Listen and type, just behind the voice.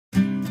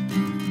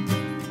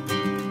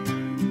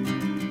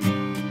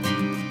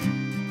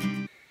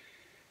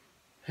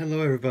Hello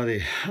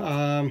everybody.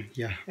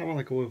 Yeah, I want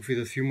to go with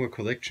a few more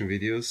collection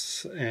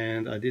videos,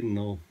 and I didn't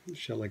know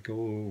shall I go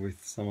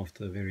with some of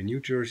the very new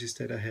jerseys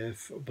that I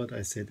have, but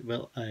I said,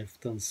 well, I've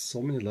done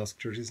so many LASK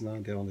jerseys now,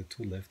 there are only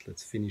two left,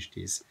 let's finish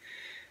these.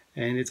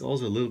 And it's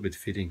also a little bit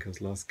fitting because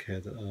LASK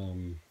had a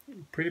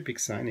pretty big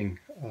signing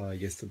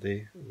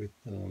yesterday with,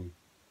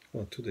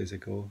 or 2 days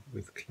ago,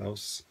 with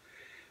Klaus,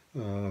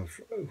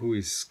 who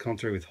is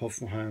contract with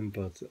Hoffenheim,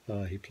 but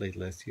he played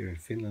last year in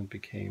Finland,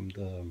 became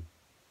the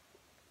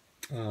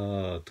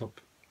top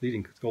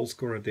leading goal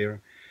scorer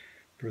there,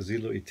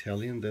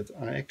 Brazilo-Italian, that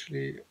I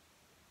actually,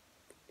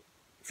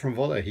 from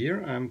what I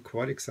hear, I'm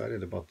quite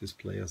excited about this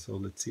player. So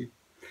let's see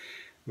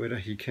whether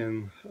he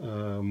can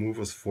move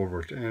us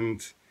forward.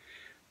 And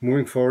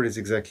moving forward is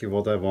exactly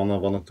what I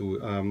wanna do.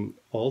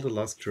 All the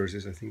last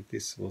jerseys, I think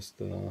this was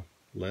the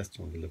last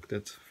one we looked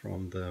at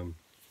from the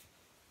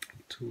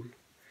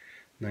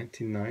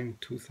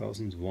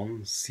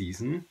 1999-2001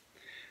 season.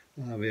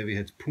 Where we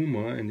had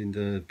Puma, and in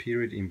the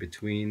period in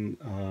between,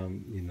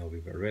 we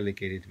were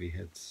relegated. We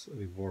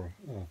wore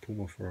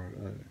Puma for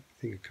I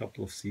think a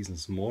couple of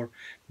seasons more.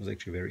 It was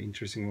actually a very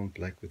interesting one,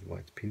 black with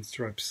white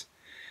pinstripes,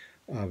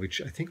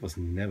 which I think was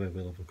never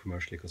available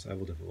commercially because I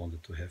would have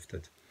wanted to have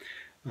that.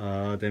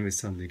 Then we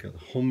suddenly got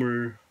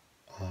Homer,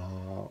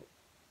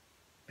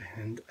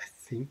 and I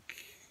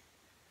think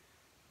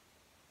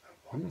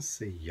I want to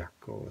say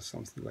Yakko or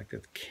something like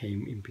that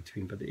came in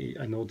between, but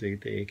I know they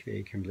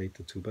came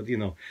later too. But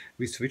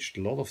we switched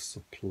a lot of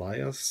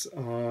suppliers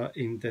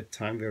in that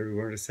time where we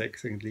were in the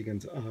second league,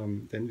 and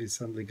then we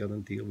suddenly got a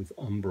deal with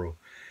Umbro.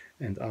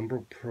 And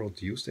Umbro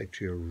produced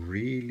actually a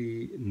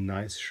really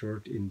nice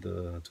shirt in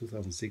the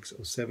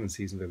 2006-07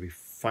 season where we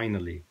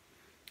finally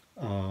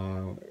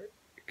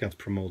got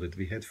promoted.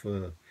 It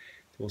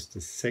was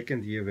the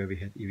second year where we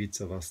had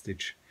Ivica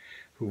Vastic,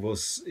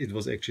 it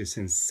was actually a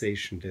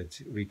sensation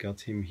that we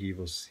got him. He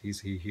was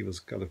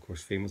got, of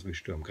course, famous with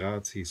Sturm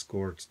Graz. He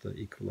scored the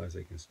equalizer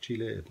against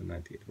Chile at the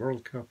 '98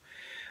 World Cup.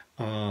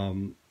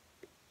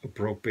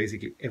 Broke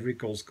basically every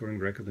goal scoring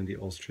record in the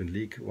Austrian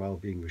league while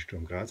being with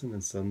Sturm Graz, and then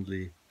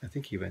suddenly I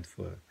think he went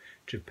for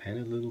Japan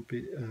a little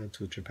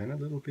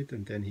bit,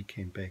 and then he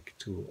came back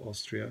to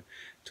Austria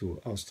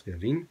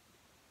Wien,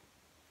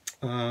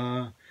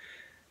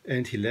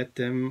 and he led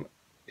them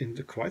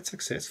quite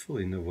successful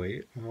in a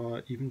way,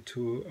 even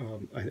to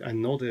I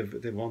know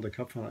they won the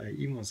cup. I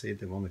even want to say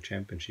they won the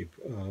championship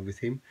with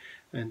him,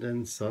 and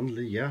then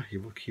suddenly, yeah, he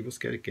was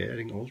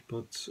getting old,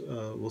 but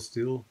was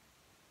still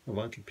a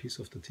vital piece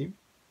of the team.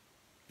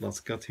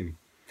 LASK got him,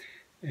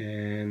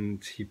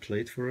 and he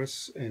played for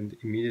us, and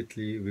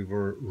immediately we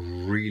were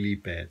really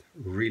bad,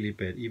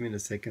 even in the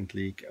second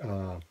league.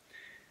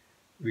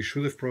 We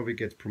should have probably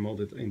get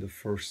promoted in the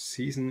first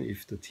season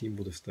if the team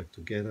would have stuck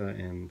together,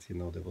 and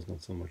there was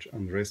not so much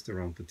unrest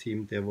around the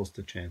team. There was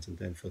the chance, and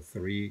then for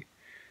 3,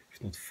 if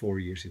not 4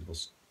 years, it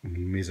was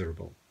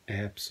miserable,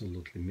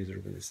 absolutely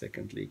miserable in the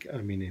second league.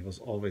 I mean, it was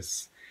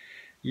always,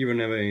 you were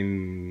never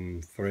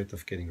in threat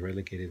of getting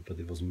relegated, but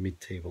it was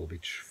mid-table,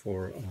 which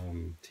for a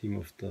team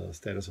of the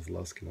status of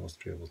LASK in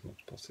Austria was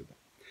not possible.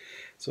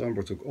 So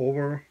Umbro took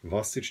over,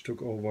 Vastic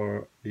took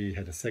over. We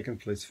had a second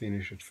place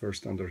finish at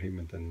first under him,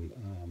 and then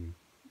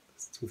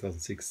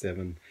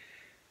 2006-07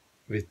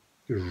 with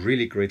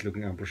really great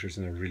looking Umbro shirts,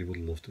 and I really would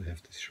love to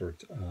have this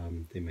shirt.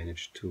 They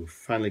managed to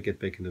finally get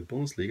back in the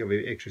Bundesliga.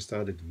 We actually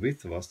started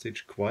with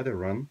Vastic, quite a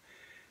run,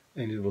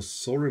 and it was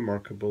so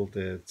remarkable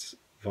that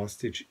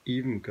Vastic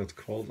even got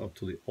called up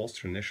to the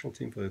Austrian national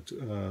team for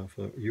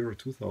Euro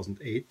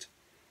 2008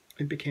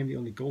 and became the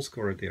only goal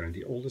scorer there, and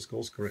the oldest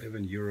goal scorer ever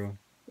in Euro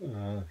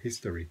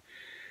history.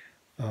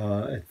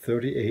 At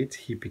 38,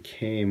 he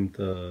became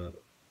the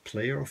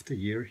player of the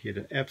year. He had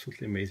an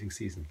absolutely amazing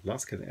season.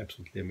 LASK had an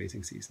absolutely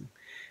amazing season.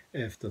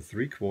 After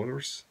 3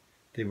 quarters,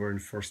 they were in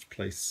first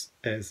place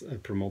as a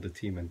promoted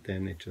team, and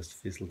then it just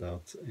fizzled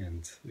out,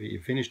 and we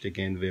finished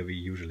again where we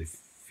usually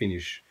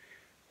finish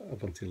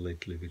up until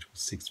lately, which was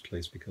 6th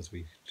place, because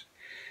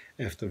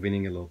after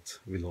winning a lot,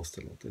 we lost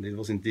a lot. And it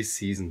was in this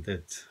season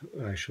that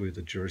I show you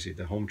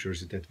the home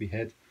jersey that we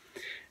had.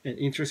 And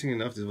interesting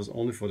enough, this was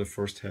only for the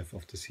first half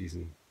of the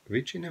season,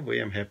 which in a way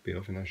I'm happy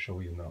of, and I'll show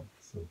you now.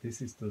 So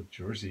this is the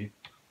jersey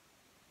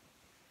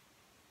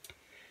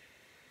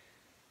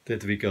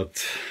that we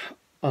got,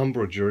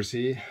 Umbro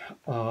jersey.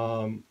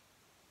 And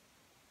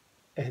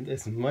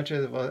as much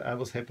as I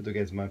was happy to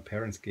get, my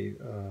parents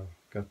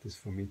got this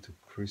for me to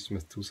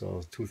Christmas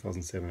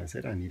 2007. I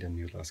said I need a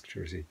new LASK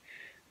jersey,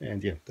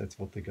 and yeah, that's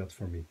what they got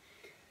for me.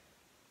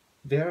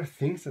 There are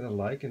things that I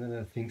like, and then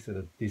there are things that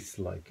I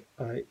dislike.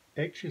 I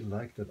actually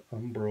like that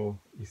Umbro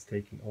is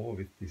taking over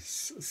with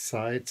this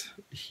side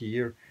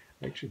here.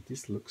 Actually,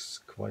 this looks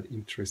quite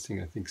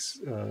interesting. I think,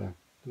 no,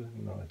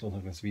 I don't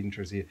have my Sweden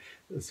jersey.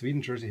 The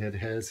Sweden jersey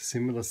has a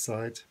similar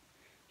side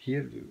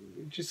here,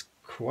 which is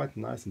quite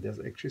nice, and there's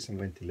actually some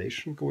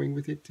ventilation going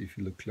with it. If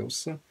you look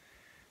closer,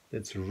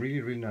 that's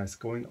really, really nice,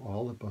 going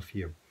all above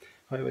here.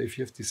 However, if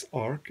you have this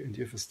arc and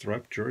you have a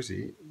striped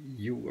jersey,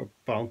 you are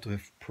bound to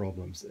have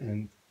problems,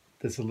 and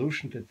the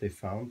solution that they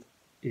found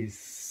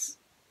is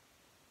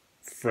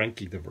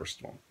frankly the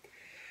worst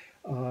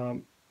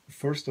one.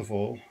 First of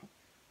all,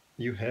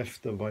 you have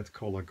the white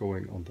collar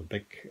going on the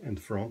back and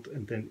front,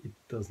 and then it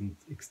doesn't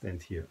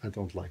extend here. I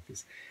don't like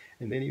this.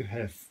 And then you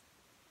have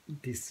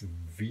this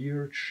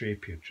weird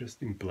shape here,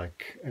 just in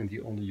black, and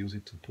you only use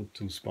it to put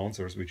two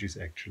sponsors, which is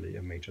actually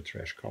a major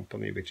trash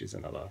company, which is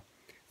another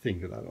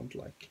thing that I don't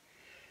like.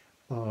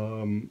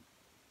 And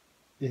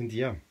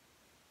yeah,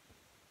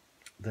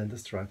 then the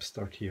stripes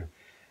start here.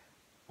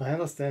 I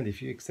understand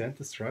if you extend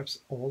the stripes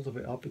all the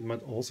way up, it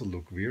might also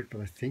look weird, but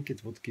I think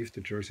it would give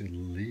the jersey a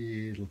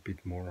little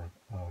bit more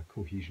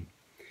cohesion.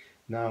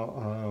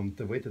 Now,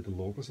 the way that the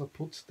logos are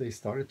put, they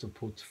started to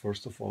put,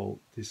 first of all,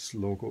 this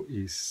logo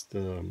is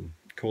the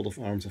coat of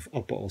arms of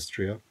Upper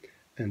Austria,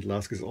 and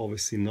LASK is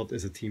always seen not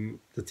as a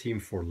team, the team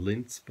for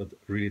Linz, but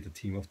really the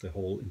team of the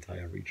whole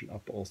entire region,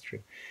 Upper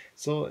Austria.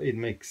 So it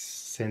makes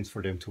sense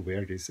for them to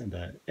wear this, and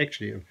I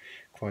actually am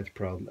quite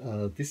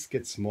proud. This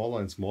gets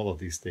smaller and smaller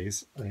these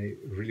days. I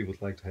really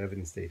would like to have it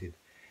instated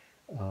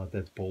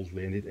that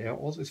boldly, and it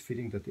also is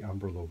fitting that the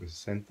Umbro logo is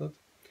centered.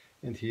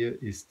 And here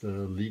is the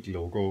league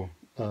logo,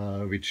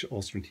 which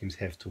Austrian teams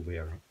have to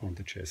wear on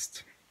the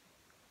chest.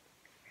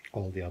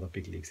 All the other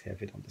big leagues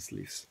have it on the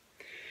sleeves.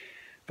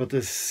 But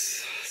the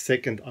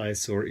second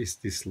eyesore is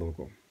this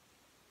logo.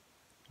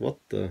 What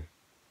the,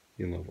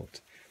 you know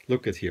what.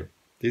 Look at here.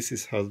 This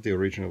is how the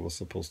original was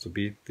supposed to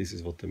be. This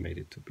is what they made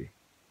it to be.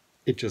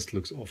 It just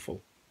looks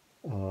awful.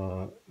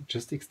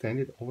 Just extend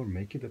it over,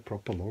 make it a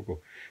proper logo.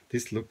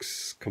 This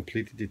looks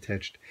completely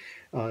detached.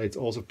 It's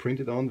also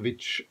printed on,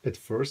 which at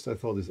first I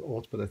thought is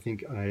odd, but I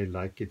think I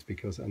like it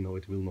because I know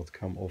it will not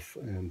come off,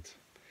 and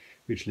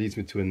which leads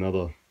me to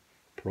another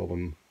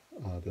problem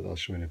that I'll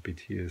show in a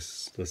bit.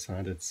 Here's the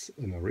sign that's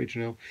an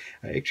original.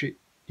 I actually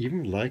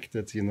even like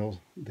that, you know,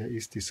 there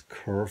is this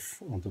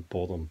curve on the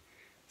bottom.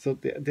 So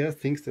there are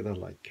things that I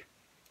like.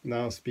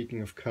 Now,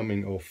 speaking of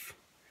coming off,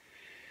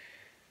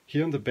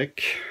 here on the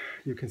back,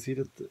 you can see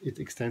that it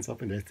extends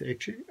up, and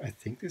actually, I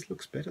think this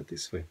looks better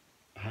this way.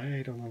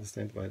 I don't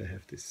understand why they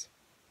have this.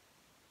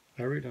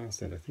 I really don't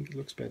understand. I think it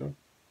looks better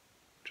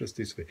just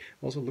this way.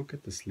 Also, look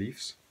at the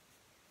sleeves,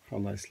 how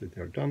nicely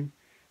they're done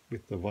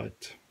with the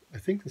white. I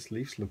think the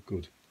sleeves look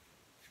good.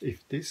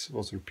 If this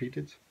was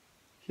repeated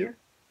here,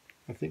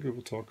 I think we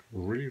will talk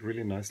really,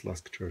 really nice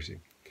LASK jersey.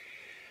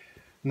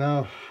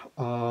 Now,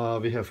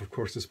 we have, of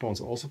course, the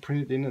sponsor also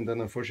printed in, and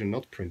then unfortunately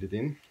not printed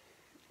in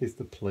is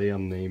the player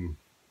name.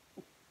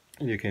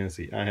 And you can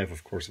see I have,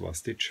 of course,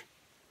 Vastic,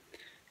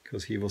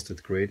 because he was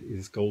that great. It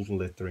is golden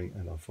lettering,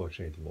 and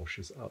unfortunately it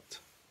washes out.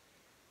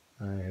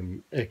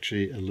 I'm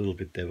actually a little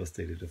bit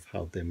devastated of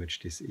how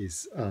damaged this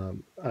is.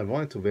 I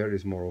wanted to wear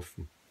this more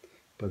often,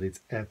 but it's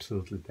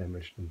absolutely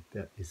damaged, and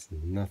there is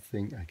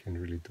nothing I can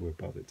really do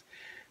about it.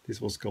 This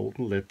was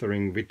golden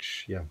lettering,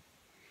 which, yeah,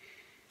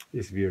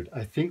 is weird.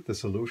 I think the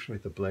solution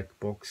with the black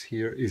box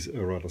here is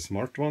a rather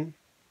smart one,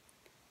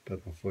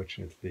 but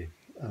unfortunately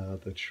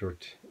that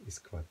shirt is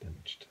quite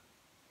damaged.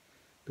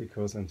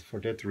 Because, and for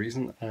that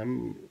reason, I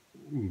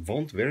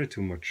won't wear it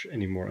too much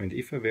anymore, and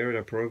if I wear it,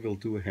 I probably will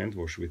do a hand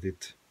wash with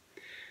it.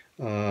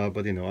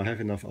 But you know, I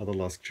have enough other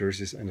LASK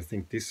jerseys, and I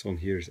think this one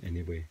here is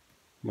anyway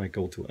my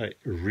go-to. I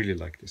really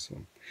like this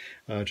one.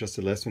 Just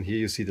the last one here,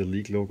 you see the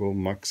league logo,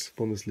 Max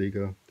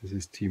Bundesliga. This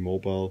is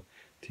T-Mobile.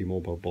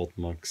 T-Mobile bought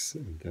Max,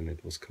 and then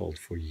it was called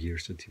for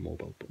years the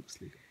T-Mobile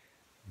Bundesliga.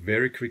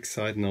 Very quick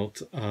side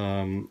note.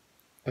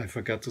 I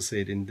forgot to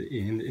say it in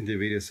the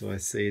video, so I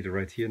say it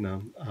right here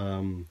now.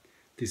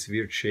 This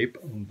weird shape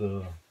on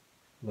the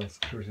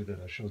last jersey that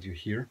I showed you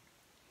here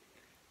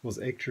was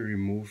actually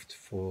removed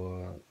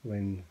for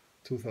when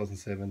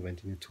 2007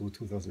 went into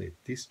 2008.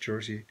 This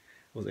jersey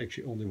was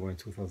actually only worn in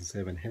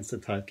 2007, hence the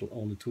title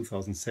only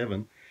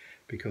 2007,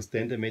 because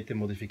then they made the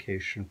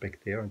modification back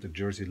there and the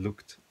jersey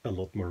looked a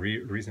lot more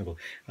reasonable.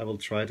 I will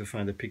try to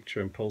find a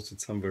picture and post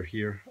it somewhere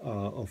here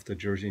of the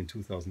jersey in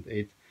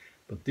 2008.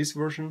 But this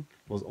version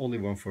was only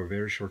worn for a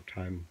very short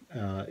time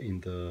in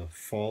the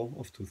fall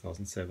of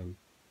 2007.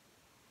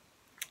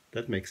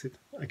 That makes it,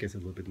 I guess, a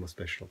little bit more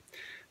special.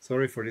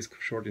 Sorry for this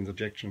short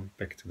interjection,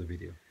 back to the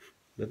video.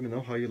 Let me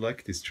know how you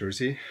like this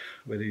jersey,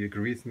 whether you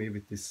agree with me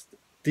with this.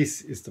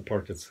 This is the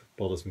part that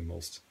bothers me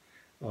most.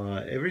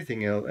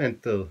 Everything else, and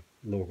the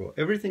logo,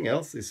 everything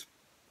else is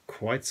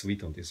quite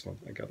sweet on this one,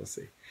 I gotta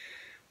say.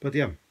 But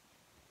yeah,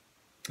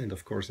 and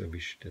of course I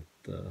wish that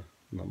the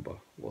number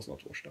was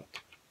not washed out.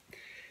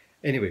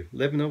 Anyway,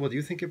 let me know what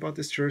you think about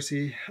this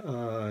jersey.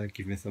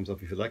 Give me a thumbs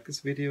up if you like this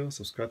video.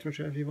 Subscribe to my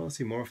channel if you want to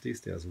see more of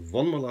these. There's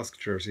one more LASK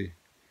jersey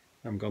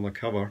I'm gonna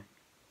cover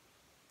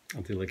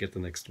until I get the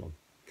next one.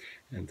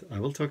 And I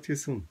will talk to you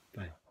soon.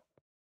 Bye.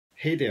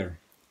 Hey there.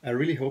 I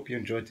really hope you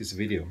enjoyed this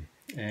video.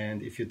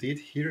 And if you did,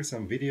 here are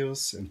some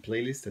videos and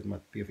playlists that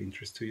might be of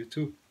interest to you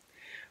too.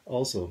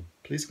 Also,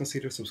 please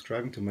consider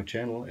subscribing to my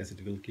channel, as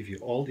it will give you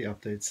all the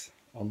updates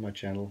on my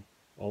channel,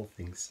 all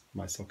things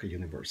My Soccer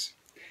Universe.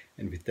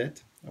 And with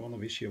that, I want to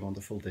wish you a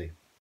wonderful day.